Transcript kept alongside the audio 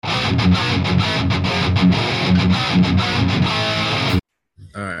All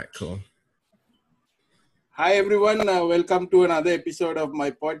right, cool. Hi, everyone. Welcome to another episode of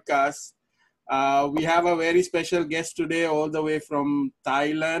my podcast. We have a very special guest today, all the way from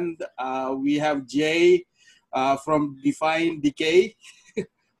Thailand. We have Jay from Define Decay.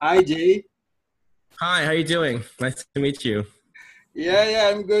 Hi, Jay. Hi, how you doing? Nice to meet you.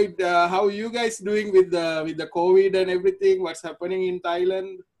 Yeah, I'm good. How are you guys doing with the COVID and everything? What's happening in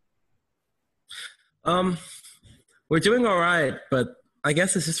Thailand? We're doing all right, but I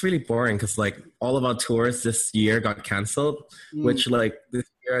guess it's just really boring because like all of our tours this year got canceled, which like this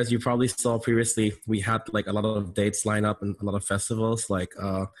year, as you probably saw previously, we had like a lot of dates lined up and a lot of festivals. Like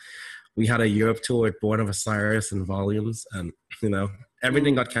we had a Europe tour with Born of Osiris and Volumes, and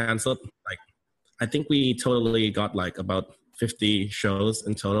everything got canceled. Like I think we totally got like about 50 shows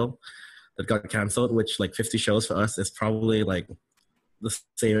in total that got canceled, which like 50 shows for us is probably like the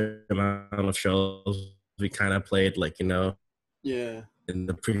same amount of shows we kind of played like in the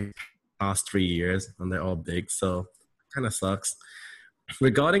past 3 years, and they're all big, so kind of sucks.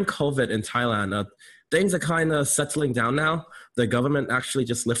 Regarding COVID in Thailand, things are kind of settling down now. The government actually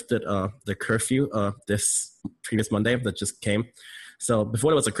just lifted the curfew this previous Monday that just came. So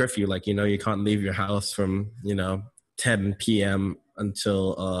before there was a curfew, like you can't leave your house from 10 p.m.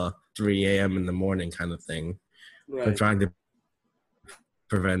 until 3 a.m. in the morning, kind of thing. Right. They're trying to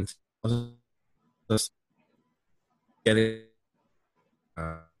prevent getting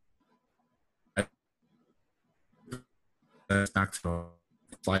back to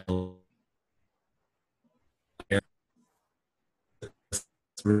flight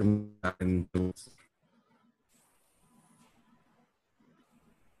room and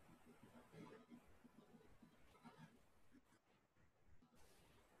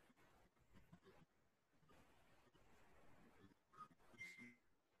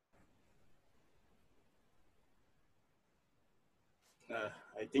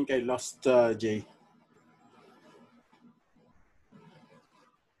I think I lost Jay.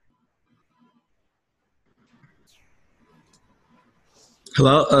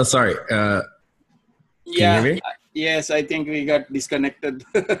 Hello? Sorry. Can you hear me? Yes, I think we got disconnected.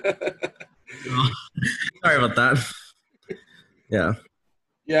 Sorry about that. Yeah.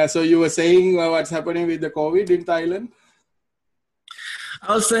 Yeah, so you were saying what's happening with the COVID in Thailand?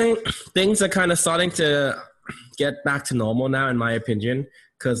 I was saying things are kind of starting to get back to normal now, in my opinion,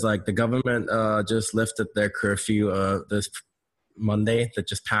 because like the government just lifted their curfew this Monday that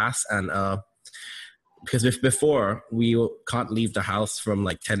just passed, and because if before we can't leave the house from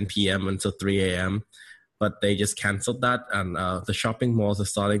like 10 p.m. until 3 a.m., but they just canceled that, and the shopping malls are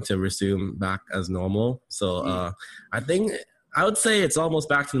starting to resume back as normal. So I think I would say it's almost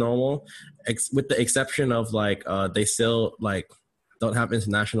back to normal, with the exception of like they still like don't have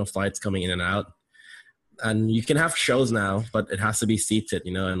international flights coming in and out, and you can have shows now, but it has to be seated,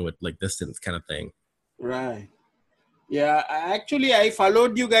 and with like distance kind of thing. Right. Yeah, actually, I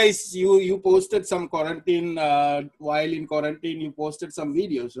followed you guys. You posted some quarantine while in quarantine. You posted some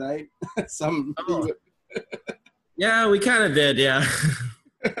videos, right? Yeah, we kind of did. Yeah.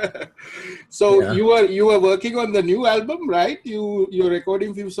 So yeah. You were working on the new album, right? You're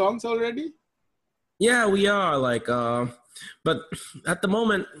recording few songs already. Yeah, we are like, but at the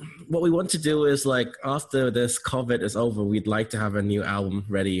moment, what we want to do is like after this COVID is over, we'd like to have a new album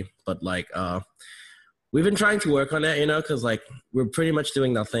ready. But like, we've been trying to work on it, because like we're pretty much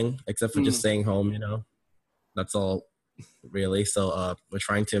doing nothing except for just staying home, That's all, really. So we're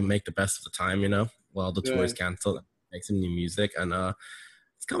trying to make the best of the time, while the tour is canceled, make some new music, and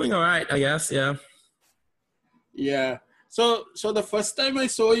it's coming all right, I guess. Yeah. Yeah. So the first time I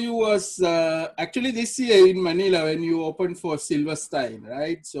saw you was actually this year in Manila when you opened for Silverstein,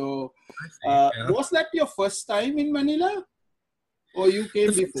 right? So was that your first time in Manila? Or you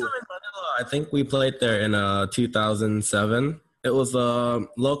came before? I think we played there in 2007. It was a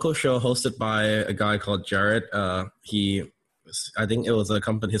local show hosted by a guy called Jared. I think it was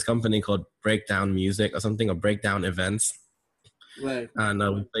his company called Breakdown Music or something, or Breakdown Events. Right. And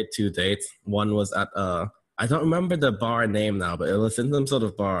we played 2 dates. One was at I don't remember the bar name now, but it was in some sort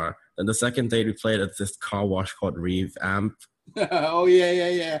of bar. And the second date we played at this car wash called Revamp. Oh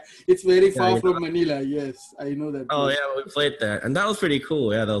yeah. It's very far from Manila. Yes, I know that. Oh yeah, we played there, and that was pretty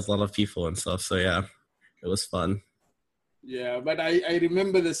cool. Yeah, there was a lot of people and stuff. So yeah, it was fun. Yeah, but I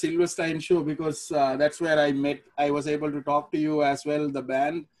remember the Silverstein show because that's where I was able to talk to you as well, the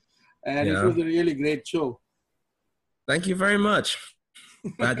band, and it was a really great show. Thank you very much.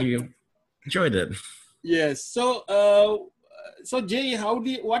 Glad you enjoyed it. Yes. So so Jay,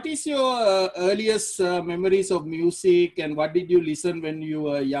 what is your earliest memories of music, and what did you listen when you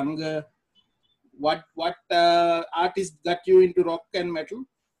were younger? What artist got you into rock and metal?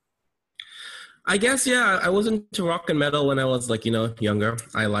 I guess, yeah, I was into rock and metal when I was like, younger.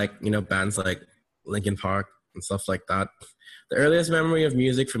 I like, bands like Linkin Park and stuff like that. The earliest memory of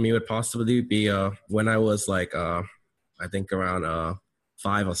music for me would possibly be when I was like, I think around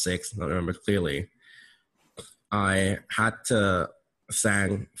 5 or 6, I don't remember clearly. I had to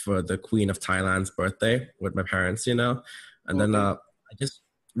sang for the Queen of Thailand's birthday with my parents, and then I just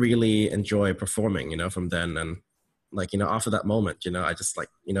really enjoy performing, from then. And like, after that moment, I just like,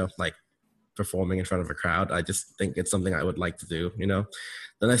 like performing in front of a crowd. I just think it's something I would like to do,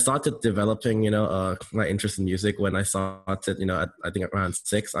 Then I started developing, my interest in music when I started, I think around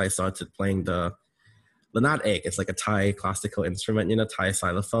 6, I started playing the Lanat Egg. It's like a Thai classical instrument, Thai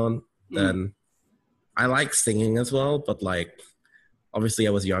xylophone. Then I like singing as well, but like, obviously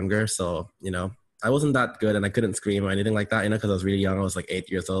I was younger, so, I wasn't that good and I couldn't scream or anything like that, because I was really young. I was like 8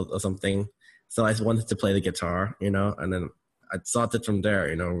 years old or something. So I just wanted to play the guitar, and then I started from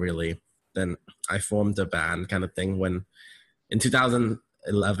there, really. Then I formed a band kind of thing when in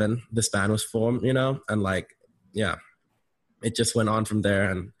 2011, this band was formed, and like, yeah, it just went on from there.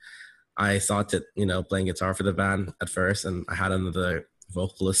 And I started, playing guitar for the band at first, and I had another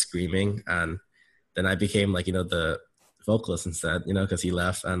vocalist screaming, and then I became like, the vocalist instead, because he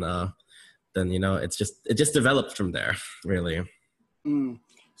left. And then, it just developed from there, really.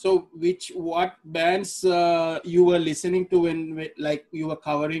 So what bands you were listening to when, like, you were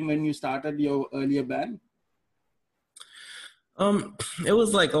covering when you started your earlier band? It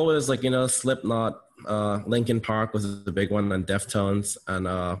was like always like, Slipknot, Linkin Park was the big one, and Deftones, and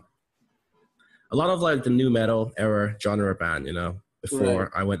a lot of like the new metal era genre band, before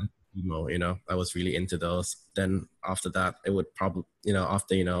I went emo, I was really into those. Then after that, it would probably,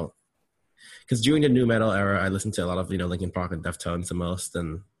 after, because during the new metal era, I listened to a lot of, Linkin Park and Deftones the most,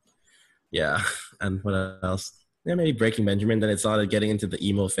 and yeah, and what else? Yeah, maybe Breaking Benjamin. Then it started getting into the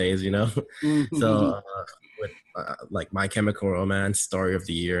emo phase, So with like My Chemical Romance, Story of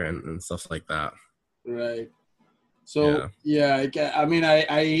the Year, and stuff like that. Right. So yeah,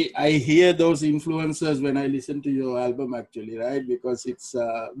 I hear those influences when I listen to your album, actually, right? Because it's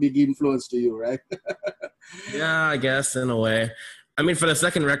a big influence to you, right? Yeah, I guess in a way. I mean, for the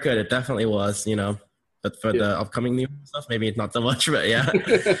second record, it definitely was, but for the upcoming new stuff, maybe it's not so much, but yeah.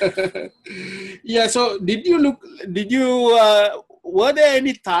 Yeah. So were there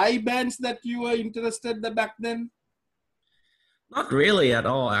any Thai bands that you were interested in back then? Not really at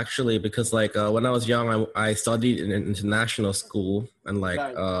all, actually, because like when I was young, I studied in an international school, and like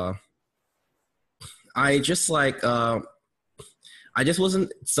I just like I just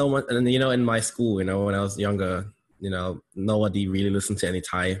wasn't so much, and in my school, when I was younger, nobody really listened to any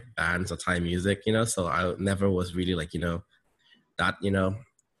Thai bands or Thai music, so I never was really like that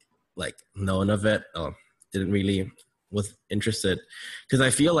like known of it, or didn't really was interested, because I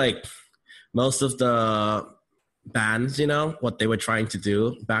feel like most of the bands, what they were trying to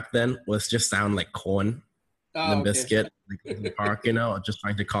do back then was just sound like Korn, Limp Bizkit, like Linkin Park, or just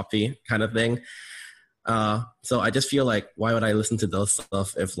trying to copy kind of thing. So I just feel like, why would I listen to those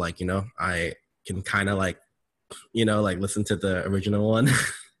stuff if like, I can kind of like, like listen to the original one.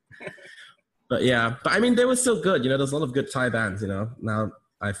 But yeah, but I mean, they were still good, there's a lot of good Thai bands, now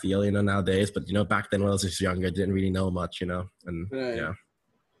I feel, nowadays, but back then when I was just younger, I didn't really know much, and right.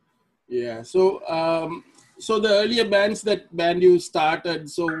 Yeah. So the earlier band you started,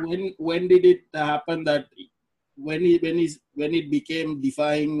 so when did it happen that when it became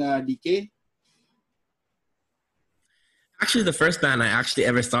Defying Decay? Actually, the first band I actually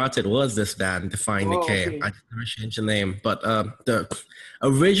ever started was this band, Defying Decay. Okay. I never changed the name, but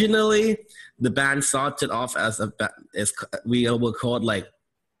originally the band started off as we were called like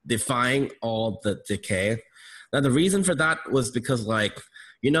Defying All the Decay. Now the reason for that was because like,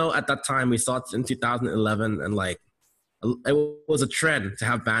 at that time we started in 2011, and like it was a trend to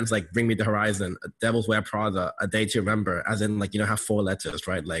have bands like Bring Me the Horizon, Devil's Wear Prada, A Day to Remember, as in like, have 4 letters,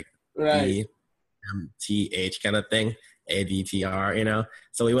 right? Like DMTH kind of thing. ADTR,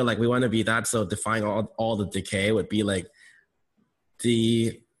 so we were like, we want to be that, so Defying all the Decay would be like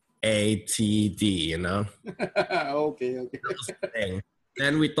DATD, Okay.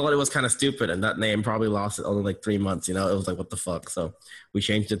 Then we thought it was kind of stupid, and that name probably lasted only like 3 months, it was like, what the fuck, so we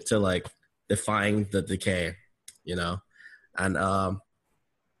changed it to like Defying the Decay, and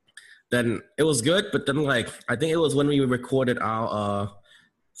then it was good, but then like, I think it was when we recorded our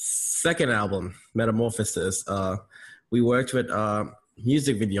second album, Metamorphosis, we worked with a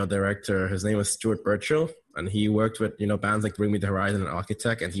music video director. His name was Stuart Birchall, and he worked with, bands like Bring Me the Horizon and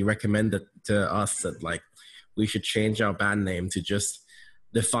Architect, and he recommended to us that like we should change our band name to just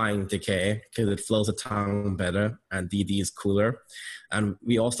Defying Decay because it flows the tongue better and DD is cooler. And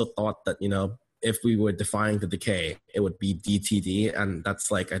we also thought that, if we were defying the decay, it would be DTD, and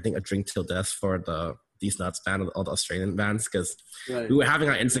that's like I think a drink till death for the These Nuts band, all the Australian bands, because we were having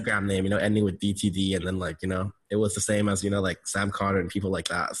our Instagram name, ending with DTD, and then like it was the same as like Sam Carter and people like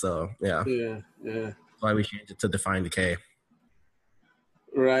that. So yeah. That's why we changed it to Defying Decay.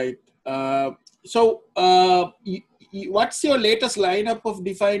 Right. What's your latest lineup of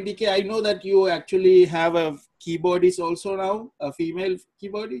Defying Decay? I know that you actually have a keyboardist also now, a female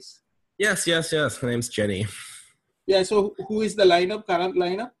keyboardist. Yes. Her name's Jenny. Yeah. So who is the current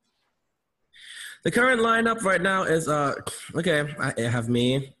lineup? The current lineup right now is I have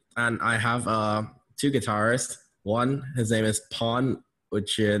me, and I have 2 guitarists. One, his name is Pon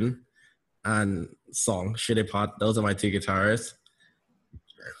Uchin, and Song Shitipot. Those are my 2 guitarists.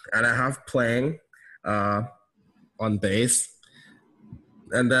 And I have playing on bass.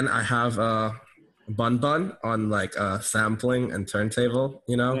 And then I have Bun Bun on like sampling and turntable,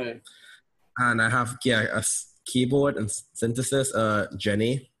 Right. And I have a keyboard and synthesis,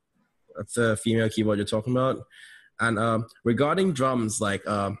 Jenny. That's a female keyboard you're talking about. And regarding drums, like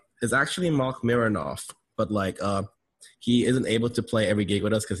it's actually Mark Mironov, but like he isn't able to play every gig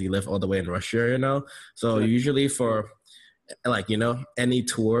with us because he lives all the way in Russia, So usually for like, any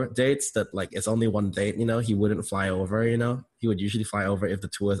tour dates that like it's only one date, he wouldn't fly over, he would usually fly over if the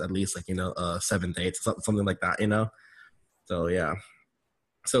tour is at least like, 7 dates, something like that, So yeah.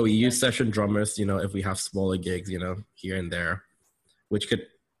 So we use session drummers, if we have smaller gigs, here and there, which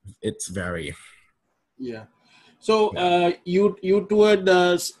it's vary. Yeah. So you toured,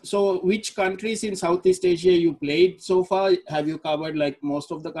 so which countries in Southeast Asia you played so far? Have you covered like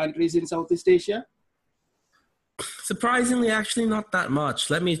most of the countries in Southeast Asia? Surprisingly, actually not that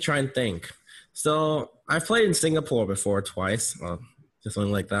much. Let me try and think. So I've played in Singapore before twice, just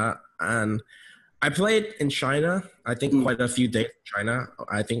something like that. And I played in China, I think quite a few days in China.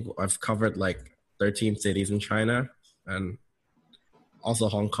 I think I've covered like 13 cities in China, and also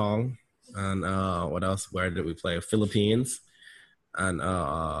Hong Kong. And what else? Where did we play? Philippines and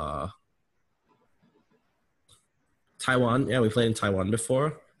Taiwan. Yeah, we played in Taiwan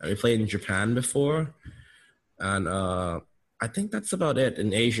before. And we played in Japan before. And I think that's about it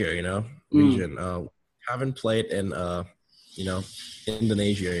in Asia, region. Haven't played in,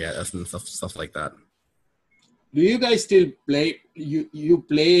 Indonesia yet and stuff like that. Do you guys still play? You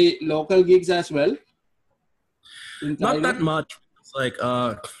play local gigs as well? Not that much. It's like,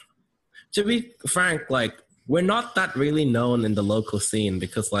 to be frank, like we're not that really known in the local scene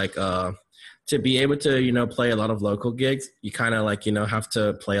because like to be able to, play a lot of local gigs, you kind of like, have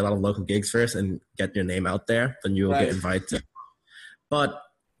to play a lot of local gigs first and get your name out there. Then you will get invited. But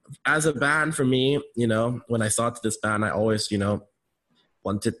as a band for me, when I started this band, I always,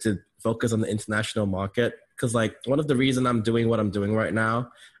 wanted to focus on the international market. Because like one of the reasons I'm doing what I'm doing right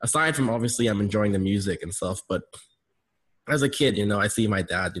now, aside from obviously I'm enjoying the music and stuff, but as a kid, I see my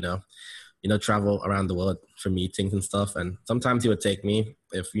dad, travel around the world for meetings and stuff. And sometimes he would take me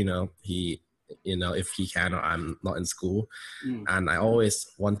if, if he can or I'm not in school. And I always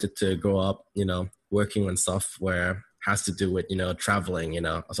wanted to grow up, working on stuff where has to do with, traveling,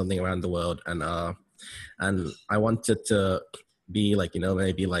 or something around the world. And I wanted to be like,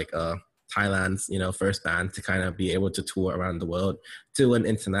 maybe like Thailand's, first band to kind of be able to tour around the world to an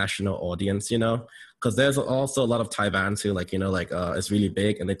international audience, because there's also a lot of Thai bands who like, it's really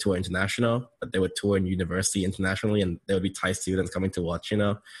big and they tour international, but they would tour in university internationally and there would be Thai students coming to watch,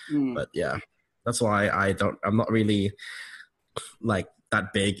 But yeah, that's why I'm not really like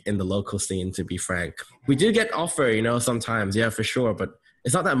that big in the local scene, to be frank. We do get offer, sometimes, yeah, for sure, but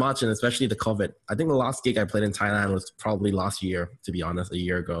it's not that much, and especially the COVID. I think the last gig I played in Thailand was probably last year, to be honest, a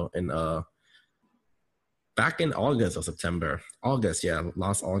year ago, in back in August or September. August, yeah,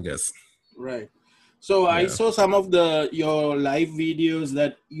 last August. Right. So yeah. I saw some of your live videos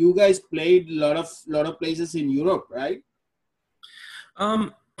that you guys played a lot of places in Europe, right?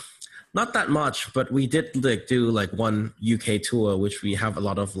 Not that much, but we did like do like one UK tour, which we have a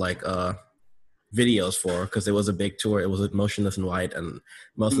lot of like videos for, because it was a big tour. It was with Motionless in White, and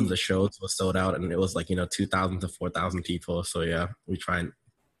most of the shows were sold out, and it was like 2,000 to 4,000 people. So yeah, we try and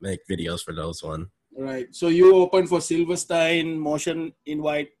make videos for those one. Right. So you opened for Silverstein, Motion in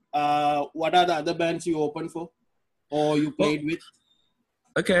White. What are the other bands you opened for, or you played with?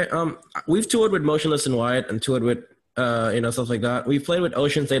 Okay. We've toured with Motionless in White and toured with stuff like that. We've played with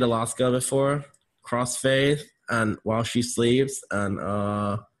Ocean's 8 Alaska before, Crossfaith, and While She Sleeps, and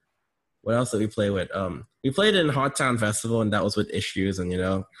what else did we play with? We played in Hot Town Festival, and that was with Issues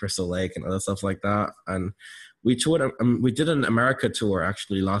and Crystal Lake and other stuff like that. And we toured. We did an America tour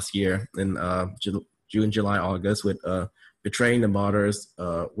actually last year in June, July, August with Betraying the Martyrs,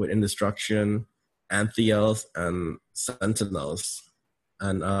 with Indestruction, Antheos, and Sentinels.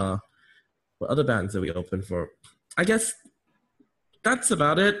 And what other bands did we open for? I guess that's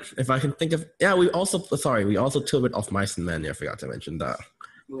about it. If I can think of, we also toured with Off Mice and Men. I forgot to mention that.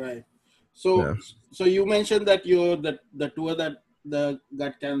 Right. So you mentioned that the tour that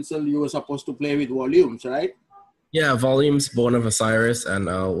got cancelled, you were supposed to play with Volumes, right? Yeah, Volumes, Born of Osiris, and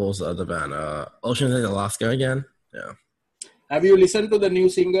what was the other band? Oceans in Alaska again. Yeah. Have you listened to the new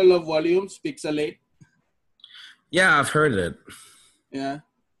single of Volumes, Pixelate? Yeah, I've heard it. Yeah.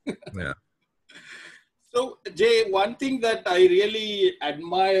 Yeah. So, Jay, one thing that I really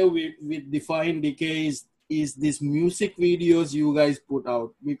admire with Define Decay is these music videos you guys put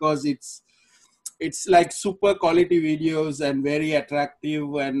out, because it's like super quality videos and very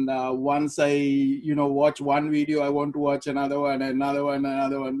attractive. And once I watch one video, I want to watch another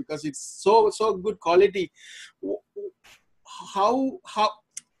one, because it's so good quality. How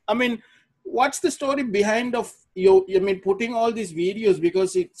I mean, what's the story behind of putting all these videos?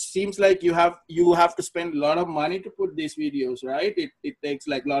 Because it seems like you have to spend a lot of money to put these videos, right? It takes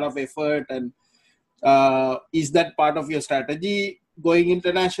like a lot of effort. And is that part of your strategy going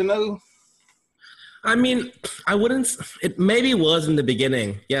international? I mean, I wouldn't. It maybe was in the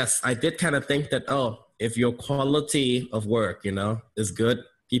beginning. Yes, I did kind of think that. If your quality of work, is good,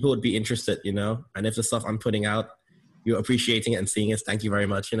 people would be interested, And if the stuff I'm putting out, you're appreciating it and seeing it, thank you very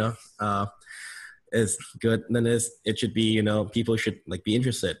much, is good, then it should be, people should like be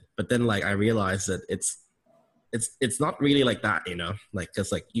interested. But then like I realized that it's not really like that,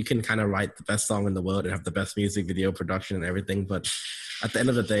 because like you can kind of write the best song in the world and have the best music video production and everything, but at the end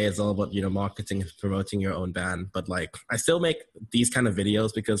of the day, it's all about marketing and promoting your own band. But like I still make these kind of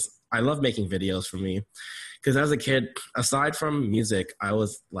videos because I love making videos for me. Because as a kid, aside from music, I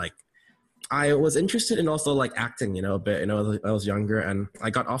was interested in also like acting, a bit. I was younger, and I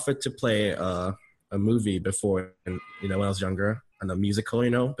got offered to play a movie before, and when I was younger, and a musical,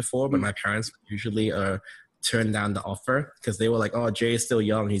 before. But my parents usually turned down the offer because they were like, "Oh, Jay is still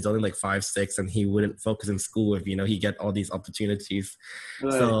young. He's only like 5, 6, and he wouldn't focus in school if he get all these opportunities."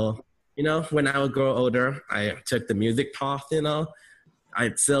 Right. So when I would grow older, I took the music path.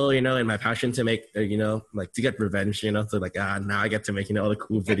 I'd still, in my passion to make, like to get revenge, so like, now I get to make, all the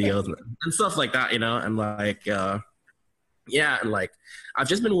cool videos and stuff like that, and like, and like, I've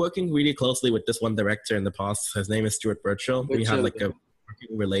just been working really closely with this one director in the past. His name is Stuart Burchill. We had like a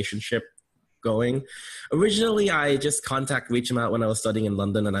working relationship going. Originally, I just reached him out when I was studying in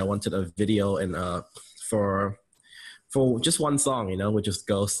London, and I wanted a video for just one song, which is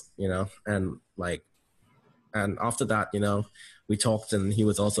Ghost, and like, and after that, we talked, and he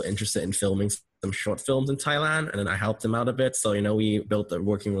was also interested in filming some short films in Thailand, and then I helped him out a bit. So, we built a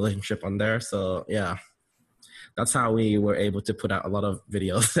working relationship on there. So, yeah, that's how we were able to put out a lot of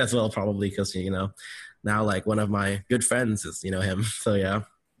videos as well, probably because, now like one of my good friends is, him. So, yeah.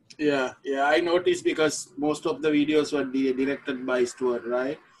 Yeah, I noticed because most of the videos were directed by Stuart,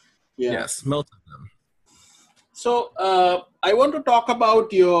 right? Yeah. Yes, most of them. So, I want to talk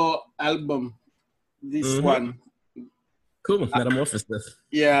about your album, this one. Cool, Metamorphosis.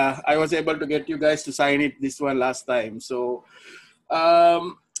 Yeah, I was able to get you guys to sign this one last time. So, I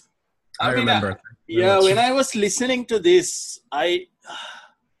remember. When I was listening to this,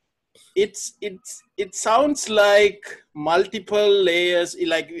 it sounds like multiple layers.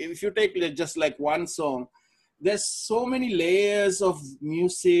 Like if you take just like one song, there's so many layers of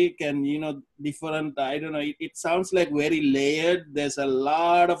music and different. I don't know. It sounds like very layered. There's a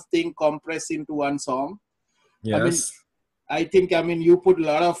lot of things compressed into one song. Yes. I think you put a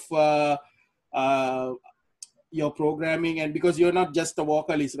lot of your programming, and because you're not just a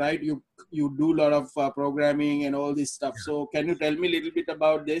vocalist, right? You do a lot of programming and all this stuff. So can you tell me a little bit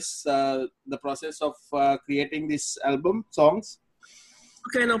about this, the process of creating this album songs?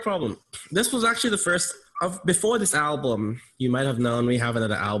 Okay, no problem. This was actually the first before this album. You might have known we have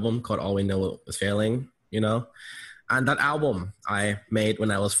another album called All We Know Is Failing, And that album I made when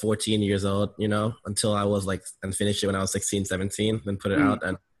I was 14 years old, until I was like, and finished it when I was 16, 17, then put it out.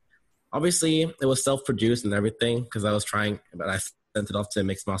 And obviously it was self-produced and everything because I was trying, but I sent it off to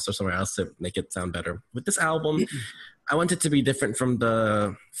mix master somewhere else to make it sound better. With this album, I want it to be different from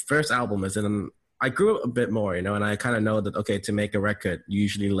the first album, as in I grew up a bit more, and I kind of know that, okay, to make a record, you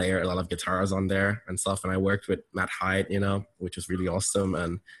usually layer a lot of guitars on there and stuff. And I worked with Matt Hyde, which was really awesome.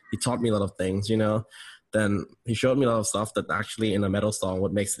 And he taught me a lot of things, then he showed me a lot of stuff that actually in a metal song,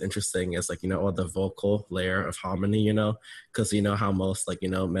 what makes it interesting is like, all the vocal layer of harmony, because you know how most like,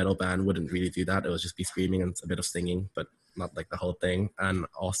 metal band wouldn't really do that. It would just be screaming and a bit of singing, but not like the whole thing. And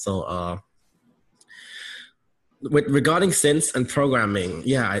also, regarding synths and programming,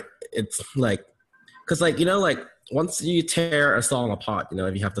 it's like, because like, like once you tear a song apart,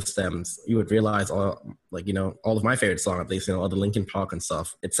 if you have the stems, you would realize all of my favorite songs, at least, all the Linkin Park and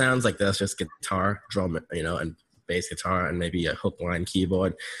stuff, it sounds like there's just guitar, drum, and bass guitar and maybe a hook line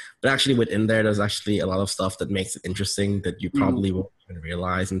keyboard. But actually within there's actually a lot of stuff that makes it interesting that you probably won't even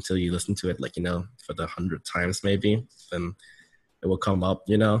realize until you listen to it, like, for the 100th times maybe. Then it will come up,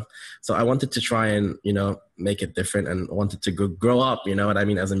 So I wanted to try and, make it different and wanted to grow up, you know what I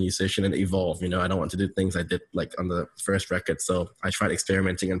mean, as a musician and evolve, I don't want to do things I did like on the first record. So I tried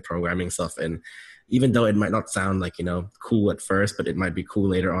experimenting and programming stuff. And even though it might not sound like, cool at first, but it might be cool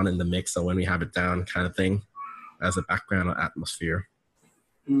later on in the mix. So when we have it down kind of thing as a background or atmosphere.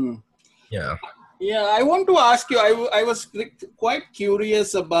 Yeah. Yeah, I want to ask you, I was quite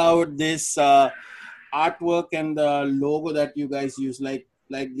curious about this artwork and the logo that you guys use, like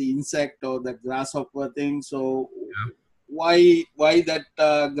the insect or the grasshopper thing. So why that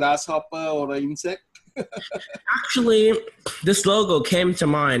grasshopper or an insect? Actually, this logo came to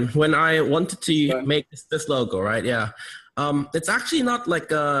mind when I wanted to make this logo, right? Yeah. It's actually not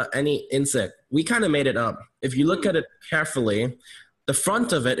like any insect. We kind of made it up. If you look at it carefully, the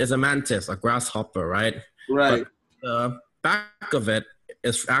front of it is a mantis, a grasshopper, right? Right. But the back of it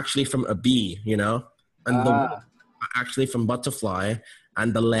is actually from a bee, and the wings are actually from butterfly,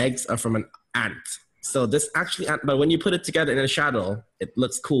 and the legs are from an ant. So this actually, but when you put it together in a shadow, it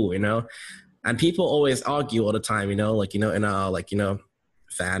looks cool, And people always argue all the time, in a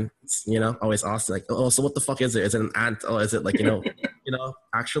fans, always ask like, oh, so what the fuck is it? Is it an ant or is it like,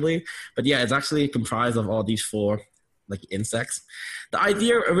 actually? But yeah, it's actually comprised of all these four like insects. The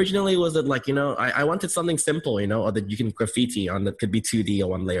idea originally was that like, I wanted something simple, or that you can graffiti on that could be 2D or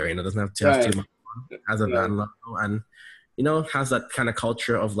one layer, it doesn't have to have too much as a band logo, and has that kind of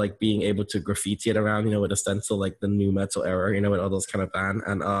culture of like being able to graffiti it around, with a stencil, like the new metal era, with all those kind of band.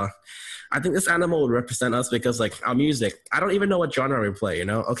 And I think this animal would represent us because like our music, I don't even know what genre we play,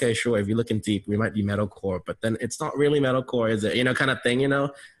 Okay, sure, if you're looking deep, we might be metalcore, but then it's not really metalcore, is it? Kind of thing,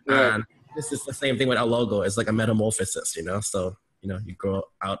 And this is the same thing with our logo. It's like a metamorphosis, So, you grow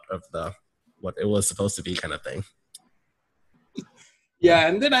out of what it was supposed to be kind of thing. Yeah,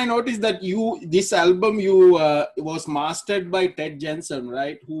 and then I noticed that this album was mastered by Ted Jensen,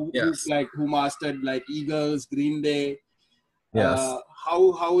 right? Who mastered like Eagles, Green Day. Yes.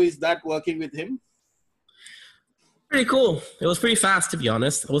 How is that working with him? Pretty cool. It was pretty fast, to be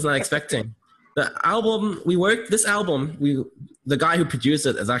honest. I wasn't expecting. The guy who produced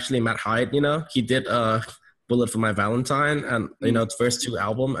it is actually Matt Hyde, He did Bullet for My Valentine and, its first two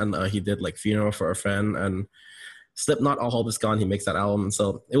album, and he did like Funeral for a Friend and Slipknot, All Hope Is Gone. He makes that album.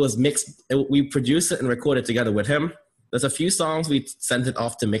 So it was mixed. We produced it and recorded together with him. There's a few songs we sent it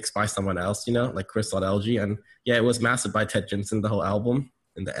off to mix by someone else, like Chris LG. And yeah, it was mastered by Ted Jensen, the whole album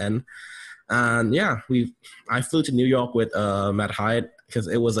in the end. And yeah, I flew to New York with Matt Hyde because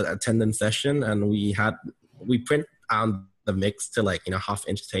it was an attendance session, and we print out the mix to like,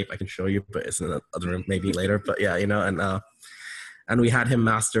 half-inch tape. I can show you, but it's in the other room maybe later. But yeah, and we had him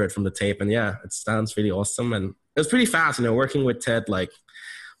master it from the tape, and yeah, it sounds really awesome. And it was pretty fast, working with Ted. Like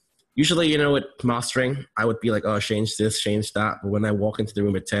usually, with mastering, I would be like, oh, change this, change that. But when I walk into the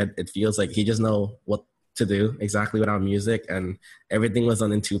room with Ted, it feels like he just know what to do exactly with our music, and everything was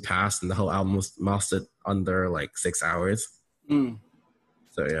done in 2 passes, and the whole album was mastered under like 6 hours.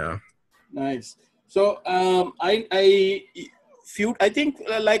 So yeah, nice. So I think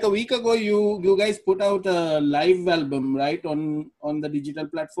like a week ago, you guys put out a live album, right, on the digital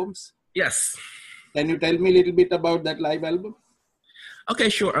platforms? Yes. Can you tell me a little bit about that live album? Okay,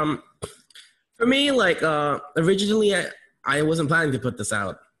 sure. For me, like originally, I wasn't planning to put this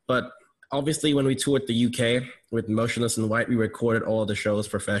out, but obviously when we toured the UK with Motionless in White, we recorded all the shows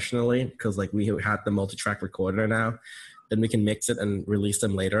professionally because like we had the multi-track recorder now. Then we can mix it and release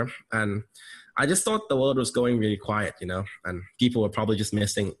them later. And I just thought the world was going really quiet, and people were probably just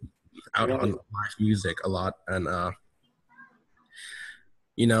missing out on live music a lot. And,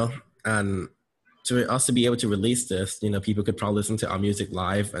 and to us to be able to release this, people could probably listen to our music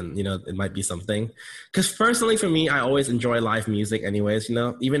live, and, it might be something. Because personally for me, I always enjoy live music anyways,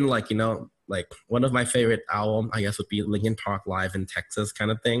 even like, like one of my favorite album, I guess, would be Linkin Park Live in Texas kind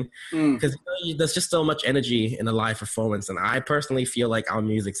of thing. Because there's just so much energy in a live performance. And I personally feel like our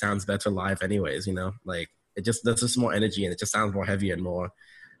music sounds better live anyways, like there's just more energy and it just sounds more heavy and more,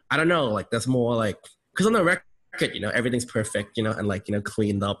 I don't know, like there's more like, because on the record, everything's perfect, and like,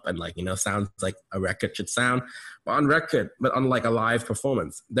 cleaned up and like, sounds like a record should sound. But on like a live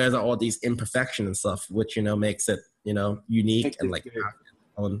performance, there's all these imperfections and stuff, which, makes it, unique and like have its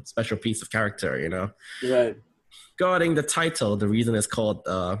own special piece of character. Right. Regarding the title, the reason it's called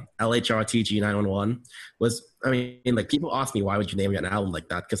LHRTG 911 was, like people ask me, why would you name an album like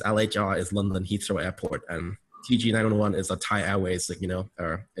that? Because LHR is London Heathrow Airport, and TG 911 is a Thai Airways, like,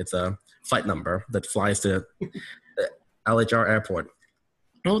 or it's a flight number that flies to the LHR Airport.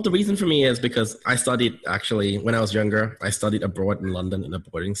 Well, the reason for me is because I studied, actually, when I was younger, I studied abroad in London in a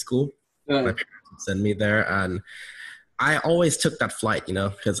boarding school. Right. My parents would send me there, and I always took that flight,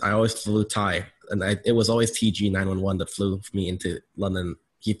 because I always flew Thai. And it was always TG 911 that flew me into London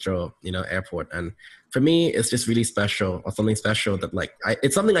Heathrow, airport. And for me, it's just really special, or something special that like,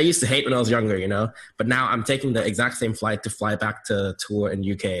 it's something I used to hate when I was younger, but now I'm taking the exact same flight to fly back to tour in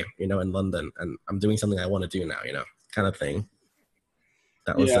UK, in London. And I'm doing something I want to do now, kind of thing.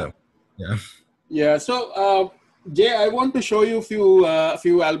 That was yeah. Yeah. So, Jay, I want to show you a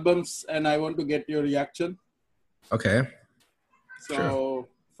few albums, and I want to get your reaction. Okay. So, sure.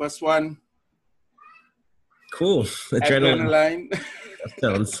 First one. Cool. Adrenaline.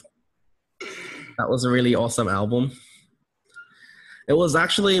 Deftones. That was a really awesome album. It was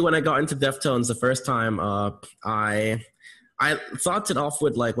actually when I got into Deftones the first time. I started off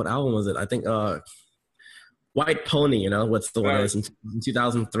with like, what album was it? I think White Pony. What's the one I listened to in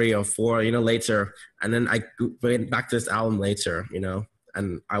 2003 or 4. Later, and then I went back to this album later.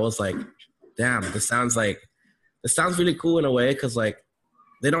 And I was like, damn, this sounds really cool in a way, because like,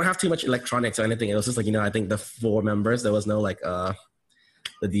 they don't have too much electronics or anything. It was just like, I think the 4 members, there was no like, the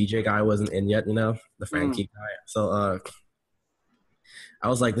DJ guy wasn't in yet, the Frankie guy. So I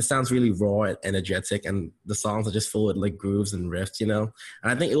was like, this sounds really raw and energetic, and the songs are just full of like grooves and riffs, And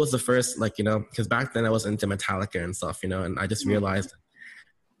I think it was the first, like, because back then I was into Metallica and stuff, and I just realized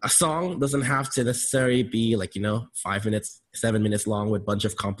a song doesn't have to necessarily be like, 5 minutes, 7 minutes long with a bunch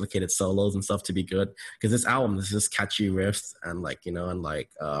of complicated solos and stuff to be good. Because this album is just catchy riffs and like, and like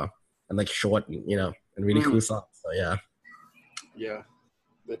short, and really cool songs. So yeah. Yeah,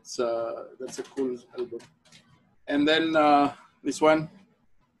 that's a cool album. And then this one.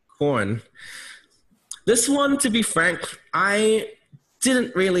 Korn. This one, to be frank, I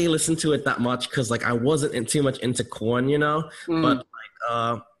didn't really listen to it that much because like I wasn't too much into Korn, But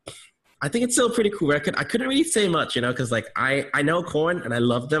like I think it's still a pretty cool record. I couldn't really say much, because like I know Korn and I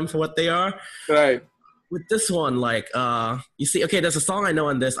love them for what they are. Right. With this one, like you see, okay, there's a song I know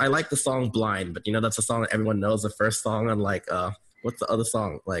on this. I like the song Blind, but that's a song that everyone knows, the first song, and like what's the other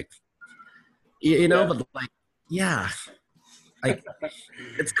song? Like but like like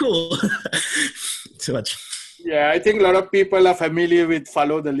it's cool. Too much. Yeah, I think a lot of people are familiar with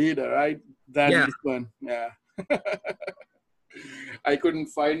Follow the Leader, right? This one. Yeah. I couldn't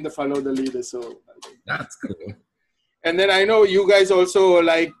find the Follow the Leader, so that's cool. And then I know you guys also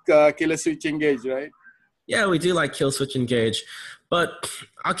like Killer Switch Engage, right? Yeah, we do like Kill Switch Engage, but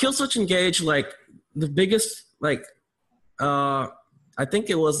our Kill Switch Engage, like the biggest, like I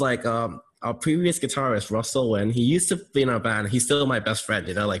think it was like our previous guitarist Russell, when he used to be in our band. He's still my best friend,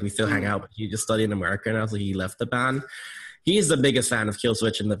 like we still hang out. But he just studied in America now, so he left the band. He's the biggest fan of Kill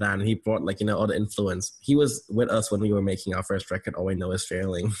Switch in the band. He brought like, all the influence. He was with us when we were making our first record, All We Know Is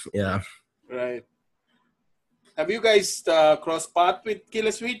Failing. Yeah. Right. Have you guys crossed path with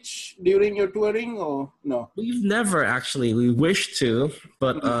Killer Switch during your touring or no? We've never actually. We wish to,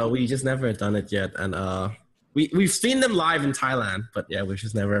 but we just never done it yet. And we've seen them live in Thailand, but yeah, we've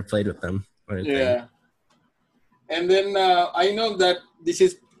just never played with them or anything. Yeah. And then I know that this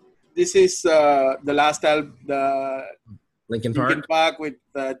is the last album, the Linkin Park with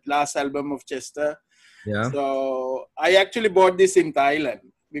the last album of Chester. Yeah. So I actually bought this in Thailand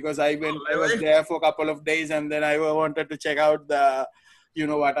because I was there for a couple of days, and then I wanted to check out the,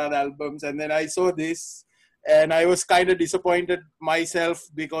 what are the albums, and then I saw this, and I was kind of disappointed myself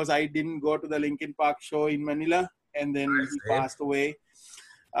because I didn't go to the Linkin Park show in Manila, and then he passed away.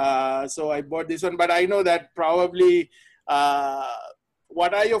 So I bought this one, but I know that probably.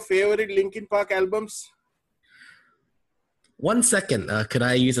 What are your favorite Linkin Park albums? 1 second. Could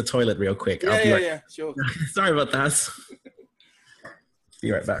I use a toilet real quick? Yeah, sure. Sorry about that.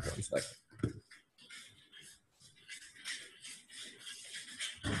 Be right back. 1 second.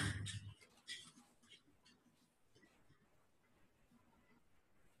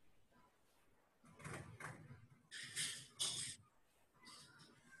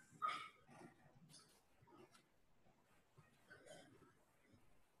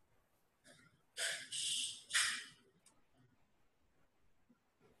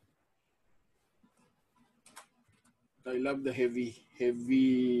 I love the heavy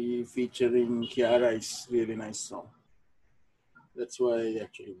featuring Kiara is really nice song. That's why I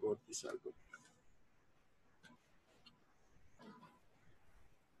actually bought this album.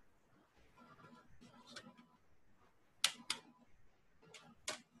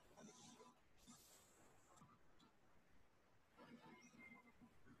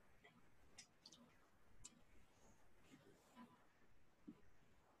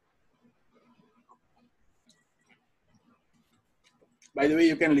 By the way,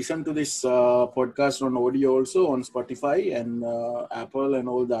 you can listen to this podcast on audio also on Spotify and Apple and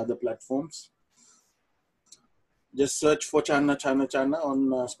all the other platforms. Just search for Chana Chana Chana on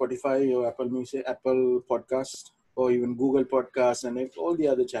Spotify or Apple Music, Apple Podcast, or even Google Podcasts and all the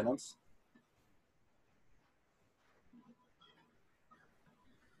other channels.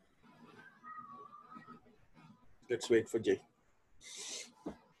 Let's wait for Jay.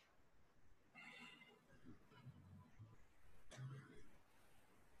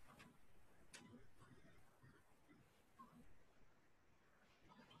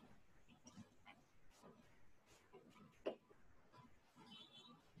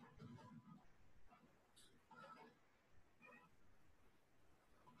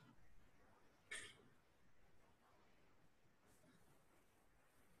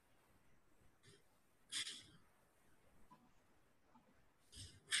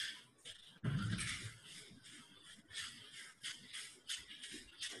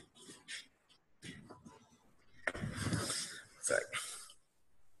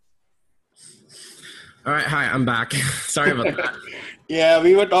 All right, hi, I'm back. Sorry about that. Yeah,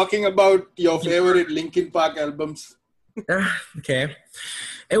 we were talking about your favorite Linkin Park albums. Okay.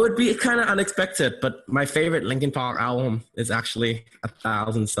 It would be kind of unexpected, but my favorite Linkin Park album is actually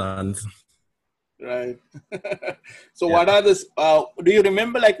 1,000 Suns. Right. So what are the, do you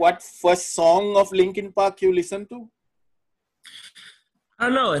remember like what first song of Linkin Park you listened to? I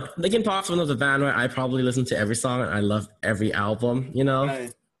don't know. Linkin Park's one of the band where I probably listen to every song and I love every album, you know?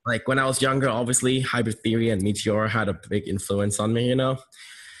 Right. Like when I was younger, obviously Hybrid Theory and Meteor had a big influence on me, you know?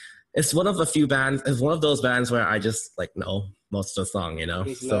 It's one of the few bands, it's one of those bands where I just like know most of the song, you know?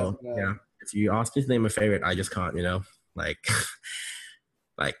 Just So love, yeah, if you ask me to name a favorite, I just can't, you know? Like,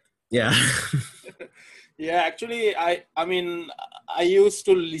 yeah. Yeah, actually, I mean, I used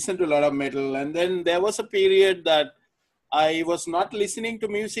to listen to a lot of metal, and then there was a period that I was not listening to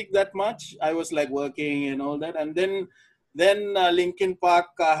music that much. I was like working and all that, and then Linkin Park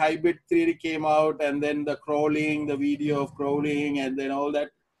Hybrid Theory came out, and then the Crawling, the video of Crawling, and then all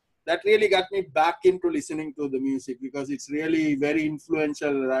that. That really got me back into listening to the music because it's really very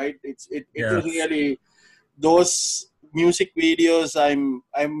influential, right? It was really those music videos. I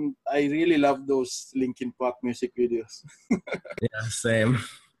really love those Linkin Park music videos. Yeah, same.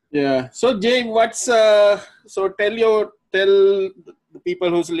 Yeah. So Jay, what's so tell the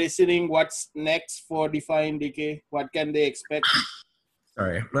people who's listening what's next for Define Decay? What can they expect?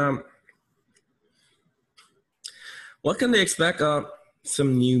 Sorry. What can they expect?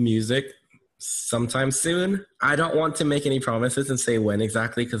 Some new music sometime soon. I don't want to make any promises and say when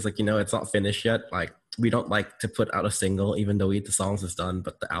exactly because, like, you know, it's not finished yet. Like, we don't like to put out a single, even though the songs is done,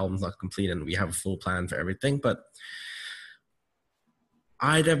 but the album's not complete and we have a full plan for everything. But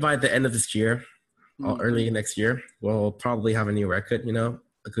either by the end of this year or early next year, we'll probably have a new record, you know.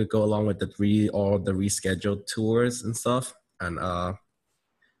 It could go along with the rescheduled tours and stuff. And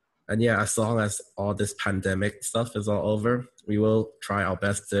yeah, as long as all this pandemic stuff is all over, we will try our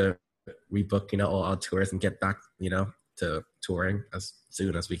best to rebook, you know, all our tours and get back, you know, to touring as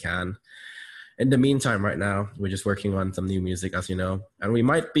soon as we can. In the meantime, right now, we're just working on some new music, as you know, and we're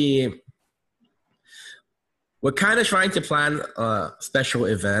kind of trying to plan a special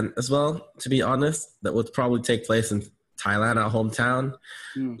event as well, to be honest, that would probably take place in Thailand, our hometown,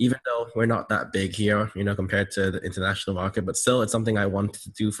 even though we're not that big here, you know, compared to the international market. But still, it's something I wanted to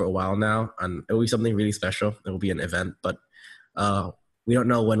do for a while now, and it will be something really special. It will be an event, but we don't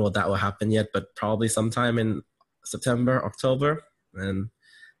know when that will happen yet, but probably sometime in September, October, and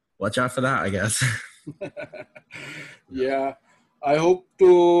watch out for that, I guess. Yeah. I hope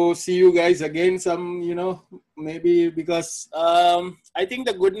to see you guys again some, you know, maybe because I think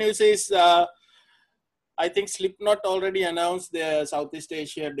the good news is I think Slipknot already announced their Southeast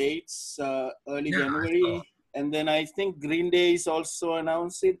Asia dates early January. And then I think Green Day is also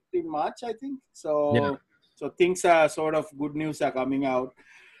announced it in March, I think. So things are sort of good news are coming out.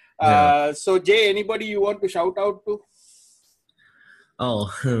 So Jay, anybody you want to shout out to?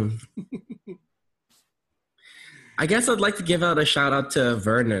 I guess I'd like to give out a shout out to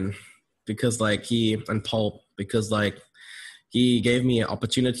Vernon because like and Pulp because like he gave me an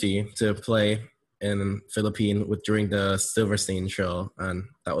opportunity to play in Philippines during the Silverstein show, and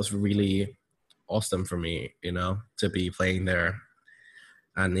that was really awesome for me, to be playing there.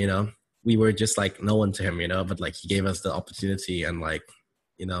 And we were just like no one to him, but like he gave us the opportunity, and like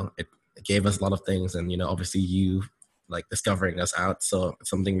it gave us a lot of things, and obviously you like discovering us out, so it's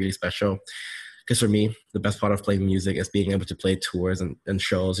something really special. Because for me, the best part of playing music is being able to play tours and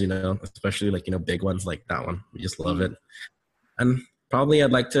shows, especially like big ones like that one. We just love it. And probably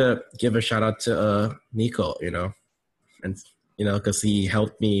I'd like to give a shout out to Nico, and because he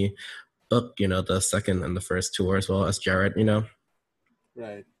helped me book the second and the first tour, as well as Jared,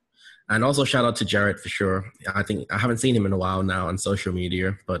 Right. And also shout out to Jared for sure. I think I haven't seen him in a while now on social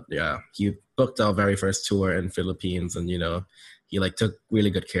media, but yeah, he booked our very first tour in Philippines, and he like took really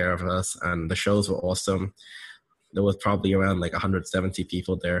good care of us, and the shows were awesome. There was probably around like 170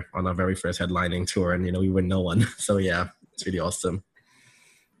 people there on our very first headlining tour, and we were no one. So yeah, it's really awesome.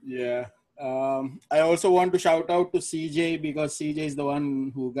 Yeah. I also want to shout out to CJ, because CJ is the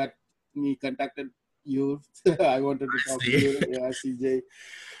one who got me contacted you. I wanted to talk to you. Yeah, CJ.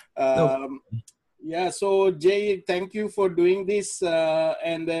 Yeah, so Jay, thank you for doing this,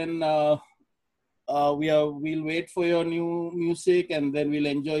 and then we'll wait for your new music, and then we'll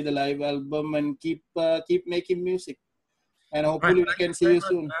enjoy the live album and keep making music, and hopefully we can see you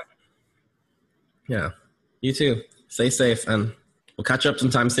soon. Yeah, you too. Stay safe, and we'll catch up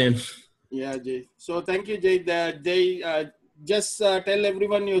sometime soon. Yeah, Jay. So thank you, Jay. Just tell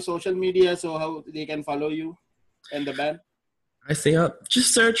everyone your social media, so how they can follow you and the band. I say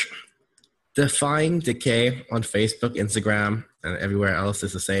just search Defying Decay on Facebook, Instagram, and everywhere else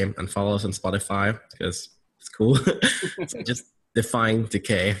is the same. And follow us on Spotify because it's cool. So just Defying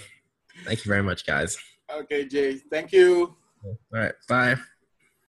Decay. Thank you very much, guys. Okay, Jay. Thank you. All right. Bye.